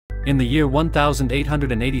In the year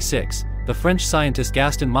 1886, the French scientist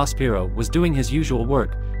Gaston Maspero was doing his usual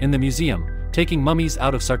work in the museum, taking mummies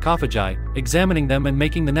out of sarcophagi, examining them and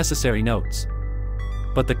making the necessary notes.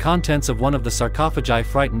 But the contents of one of the sarcophagi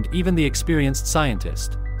frightened even the experienced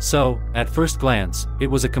scientist. So, at first glance, it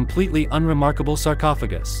was a completely unremarkable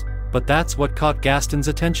sarcophagus. But that's what caught Gaston's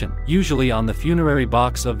attention. Usually on the funerary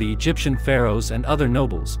box of the Egyptian pharaohs and other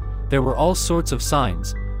nobles, there were all sorts of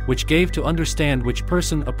signs, which gave to understand which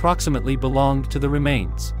person approximately belonged to the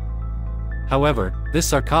remains. However, this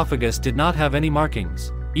sarcophagus did not have any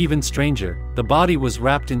markings. Even stranger, the body was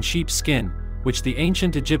wrapped in sheep's skin, which the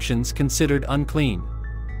ancient Egyptians considered unclean.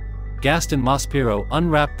 Gaston Maspero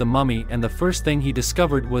unwrapped the mummy, and the first thing he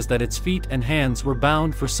discovered was that its feet and hands were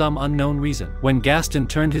bound for some unknown reason. When Gaston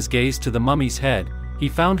turned his gaze to the mummy's head, he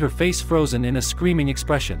found her face frozen in a screaming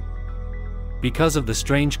expression. Because of the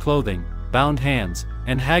strange clothing, bound hands,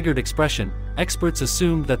 and haggard expression, experts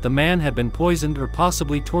assumed that the man had been poisoned or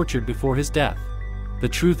possibly tortured before his death. The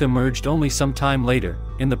truth emerged only some time later.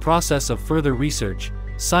 In the process of further research,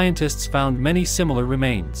 scientists found many similar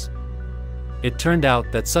remains. It turned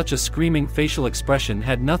out that such a screaming facial expression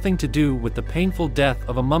had nothing to do with the painful death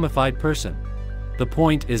of a mummified person. The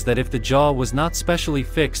point is that if the jaw was not specially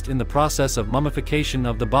fixed in the process of mummification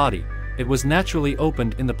of the body, it was naturally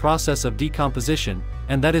opened in the process of decomposition,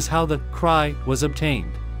 and that is how the cry was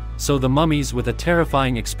obtained. So the mummies with a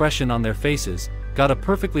terrifying expression on their faces got a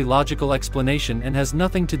perfectly logical explanation and has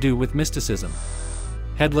nothing to do with mysticism.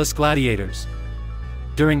 Headless gladiators.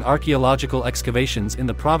 During archaeological excavations in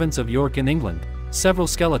the province of York in England, several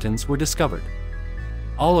skeletons were discovered.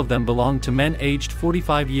 All of them belonged to men aged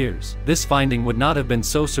 45 years. This finding would not have been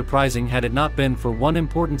so surprising had it not been for one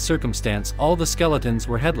important circumstance: all the skeletons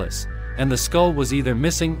were headless, and the skull was either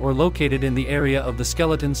missing or located in the area of the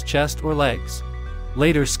skeleton's chest or legs.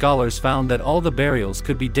 Later scholars found that all the burials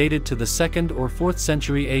could be dated to the 2nd or 4th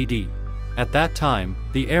century AD. At that time,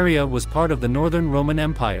 the area was part of the Northern Roman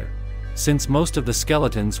Empire. Since most of the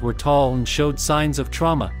skeletons were tall and showed signs of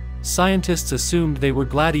trauma, scientists assumed they were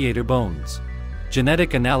gladiator bones.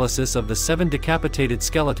 Genetic analysis of the 7 decapitated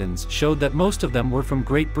skeletons showed that most of them were from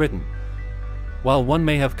Great Britain, while one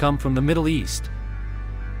may have come from the Middle East.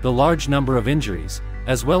 The large number of injuries,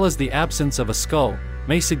 as well as the absence of a skull,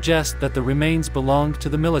 may suggest that the remains belonged to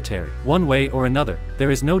the military. One way or another,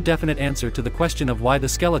 there is no definite answer to the question of why the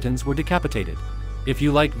skeletons were decapitated. If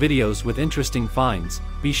you like videos with interesting finds,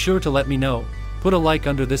 be sure to let me know. Put a like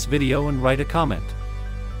under this video and write a comment.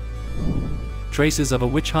 Traces of a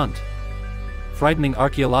witch hunt. Frightening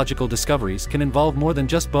archaeological discoveries can involve more than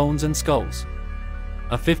just bones and skulls.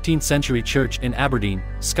 A 15th century church in Aberdeen,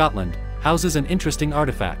 Scotland, houses an interesting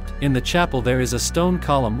artifact. In the chapel there is a stone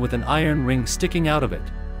column with an iron ring sticking out of it.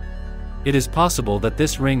 It is possible that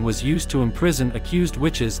this ring was used to imprison accused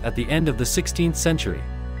witches at the end of the 16th century.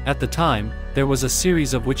 At the time, there was a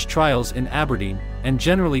series of witch trials in Aberdeen, and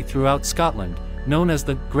generally throughout Scotland, known as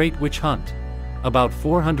the Great Witch Hunt. About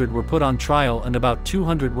 400 were put on trial and about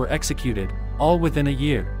 200 were executed, all within a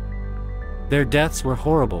year. Their deaths were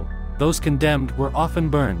horrible. Those condemned were often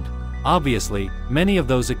burned. Obviously, many of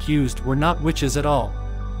those accused were not witches at all.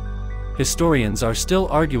 Historians are still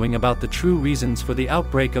arguing about the true reasons for the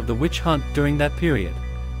outbreak of the witch hunt during that period.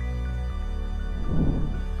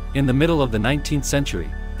 In the middle of the 19th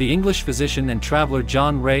century, the English physician and traveler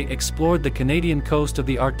John Ray explored the Canadian coast of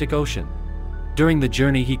the Arctic Ocean. During the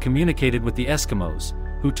journey he communicated with the Eskimos,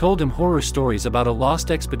 who told him horror stories about a lost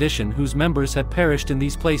expedition whose members had perished in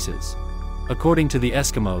these places. According to the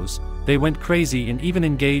Eskimos, they went crazy and even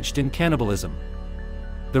engaged in cannibalism.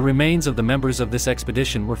 The remains of the members of this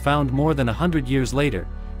expedition were found more than 100 years later,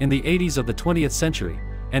 in the 80s of the 20th century,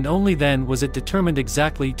 and only then was it determined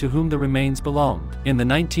exactly to whom the remains belonged. In the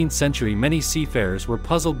 19th century, many seafarers were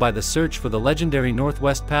puzzled by the search for the legendary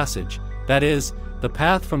Northwest Passage, that is, the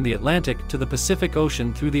path from the Atlantic to the Pacific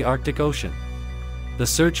Ocean through the Arctic Ocean. The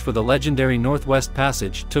search for the legendary Northwest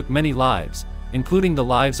Passage took many lives, including the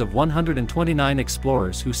lives of 129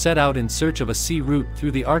 explorers who set out in search of a sea route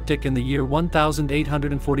through the Arctic in the year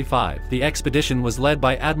 1845. The expedition was led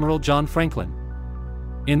by Admiral John Franklin.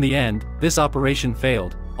 In the end, this operation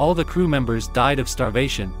failed. All the crew members died of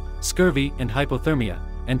starvation, scurvy, and hypothermia,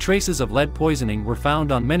 and traces of lead poisoning were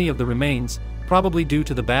found on many of the remains, probably due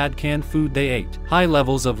to the bad canned food they ate. High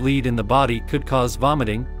levels of lead in the body could cause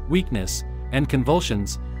vomiting, weakness, and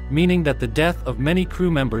convulsions, meaning that the death of many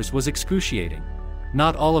crew members was excruciating.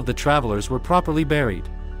 Not all of the travelers were properly buried.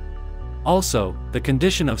 Also, the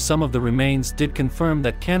condition of some of the remains did confirm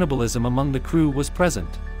that cannibalism among the crew was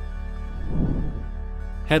present.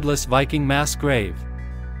 Headless Viking mass grave.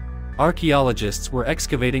 Archaeologists were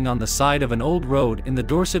excavating on the side of an old road in the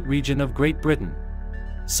Dorset region of Great Britain.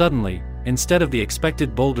 Suddenly, instead of the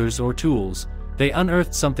expected boulders or tools, they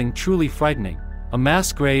unearthed something truly frightening, a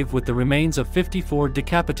mass grave with the remains of 54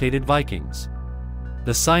 decapitated Vikings.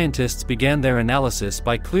 The scientists began their analysis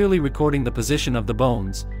by clearly recording the position of the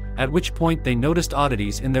bones, at which point they noticed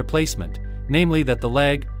oddities in their placement, namely that the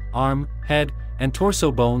leg, arm, head, and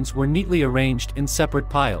torso bones were neatly arranged in separate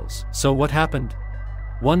piles. So what happened?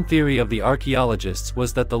 One theory of the archaeologists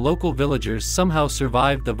was that the local villagers somehow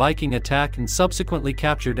survived the Viking attack and subsequently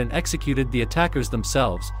captured and executed the attackers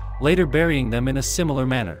themselves, later burying them in a similar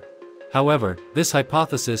manner. However, this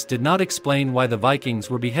hypothesis did not explain why the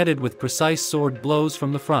Vikings were beheaded with precise sword blows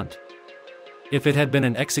from the front. If it had been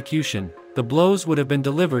an execution, the blows would have been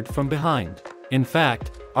delivered from behind. In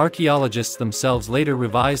fact, archaeologists themselves later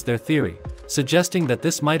revised their theory, suggesting that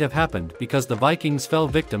this might have happened because the Vikings fell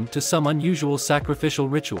victim to some unusual sacrificial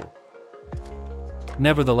ritual.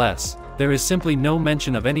 Nevertheless, there is simply no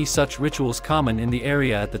mention of any such rituals common in the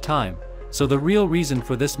area at the time, so the real reason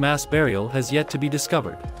for this mass burial has yet to be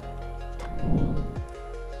discovered.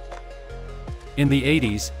 In the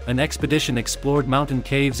 80s, an expedition explored mountain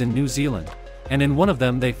caves in New Zealand, and in one of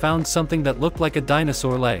them they found something that looked like a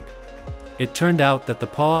dinosaur leg. It turned out that the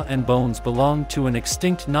paw and bones belonged to an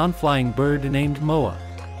extinct non-flying bird named moa.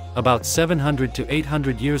 About 700 to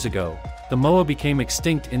 800 years ago, the moa became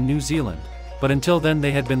extinct in New Zealand, but until then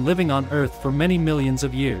they had been living on Earth for many millions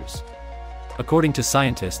of years. According to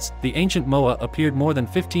scientists, the ancient moa appeared more than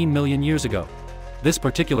 15 million years ago. This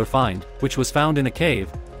particular find, which was found in a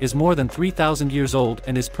cave, is more than 3,000 years old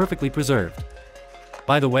and is perfectly preserved.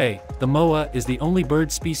 By the way, the moa is the only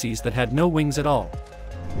bird species that had no wings at all.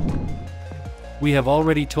 We have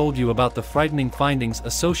already told you about the frightening findings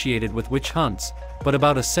associated with witch hunts, but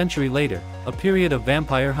about a century later, a period of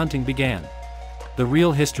vampire hunting began. The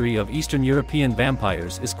real history of Eastern European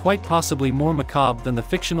vampires is quite possibly more macabre than the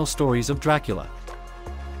fictional stories of Dracula.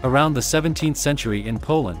 Around the 17th century in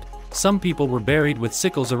Poland, some people were buried with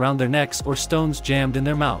sickles around their necks or stones jammed in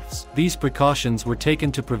their mouths. These precautions were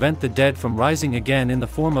taken to prevent the dead from rising again in the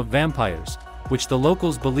form of vampires, which the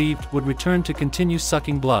locals believed would return to continue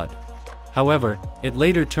sucking blood. However, it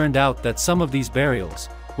later turned out that some of these burials,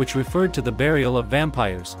 which referred to the burial of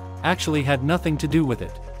vampires, actually had nothing to do with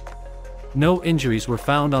it. No injuries were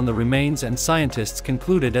found on the remains, and scientists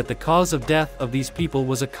concluded that the cause of death of these people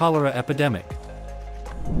was a cholera epidemic.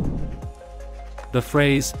 The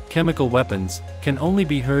phrase, chemical weapons, can only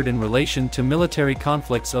be heard in relation to military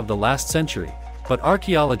conflicts of the last century, but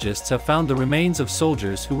archaeologists have found the remains of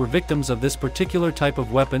soldiers who were victims of this particular type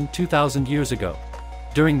of weapon 2,000 years ago.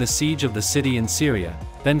 During the siege of the city in Syria,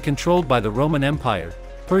 then controlled by the Roman Empire,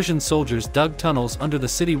 Persian soldiers dug tunnels under the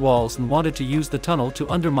city walls and wanted to use the tunnel to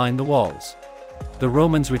undermine the walls. The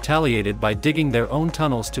Romans retaliated by digging their own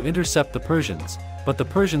tunnels to intercept the Persians, but the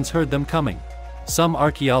Persians heard them coming. Some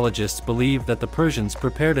archaeologists believe that the Persians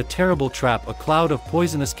prepared a terrible trap, a cloud of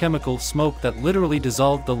poisonous chemical smoke that literally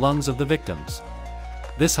dissolved the lungs of the victims.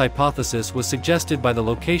 This hypothesis was suggested by the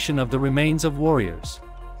location of the remains of warriors.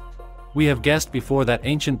 We have guessed before that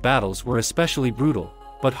ancient battles were especially brutal,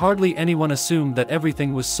 but hardly anyone assumed that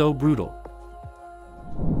everything was so brutal.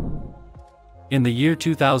 In the year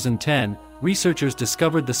 2010, researchers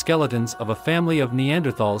discovered the skeletons of a family of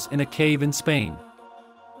Neanderthals in a cave in Spain.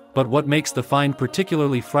 But what makes the find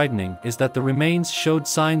particularly frightening is that the remains showed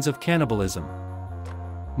signs of cannibalism.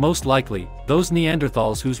 Most likely, those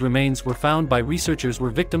Neanderthals whose remains were found by researchers were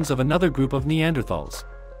victims of another group of Neanderthals.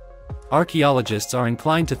 Archaeologists are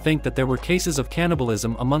inclined to think that there were cases of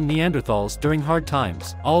cannibalism among Neanderthals during hard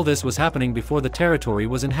times. All this was happening before the territory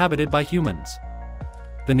was inhabited by humans.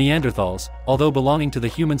 The Neanderthals, although belonging to the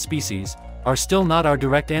human species, are still not our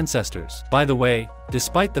direct ancestors. By the way,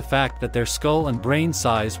 despite the fact that their skull and brain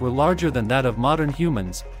size were larger than that of modern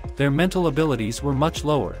humans, their mental abilities were much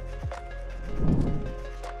lower.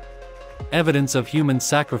 Evidence of human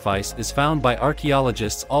sacrifice is found by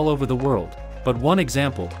archaeologists all over the world, but one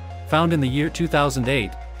example, found in the year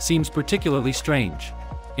 2008, seems particularly strange.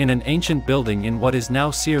 In an ancient building in what is now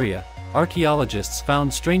Syria, archaeologists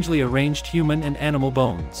found strangely arranged human and animal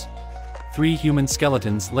bones. 3 human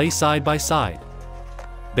skeletons lay side by side.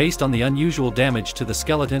 Based on the unusual damage to the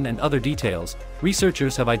skeleton and other details,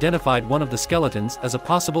 researchers have identified one of the skeletons as a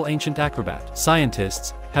possible ancient acrobat.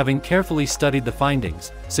 Scientists, having carefully studied the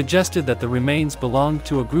findings, suggested that the remains belonged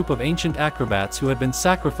to a group of ancient acrobats who had been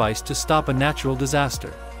sacrificed to stop a natural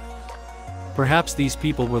disaster. Perhaps these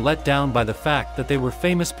people were let down by the fact that they were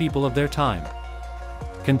famous people of their time.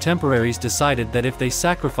 Contemporaries decided that if they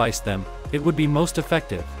sacrificed them, it would be most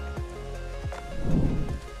effective.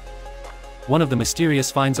 One of the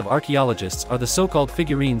mysterious finds of archaeologists are the so-called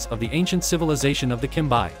figurines of the ancient civilization of the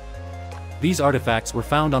Kimbai. These artifacts were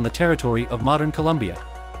found on the territory of modern Colombia.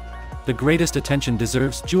 The greatest attention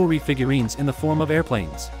deserves jewelry figurines in the form of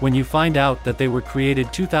airplanes. When you find out that they were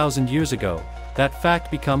created 2,000 years ago, that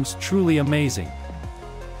fact becomes truly amazing.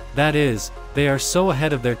 That is, they are so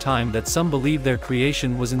ahead of their time that some believe their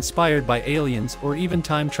creation was inspired by aliens or even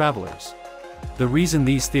time travelers. The reason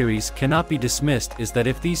these theories cannot be dismissed is that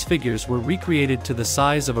if these figures were recreated to the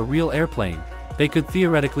size of a real airplane, they could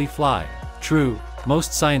theoretically fly. True,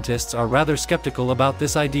 most scientists are rather skeptical about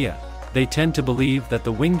this idea. They tend to believe that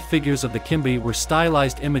the winged figures of the Kimbai were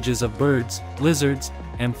stylized images of birds, lizards,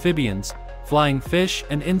 amphibians, flying fish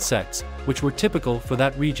and insects, which were typical for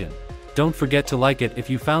that region. Don't forget to like it if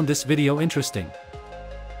you found this video interesting.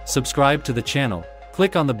 Subscribe to the channel,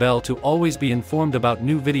 click on the bell to always be informed about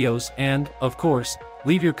new videos and, of course,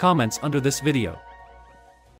 leave your comments under this video.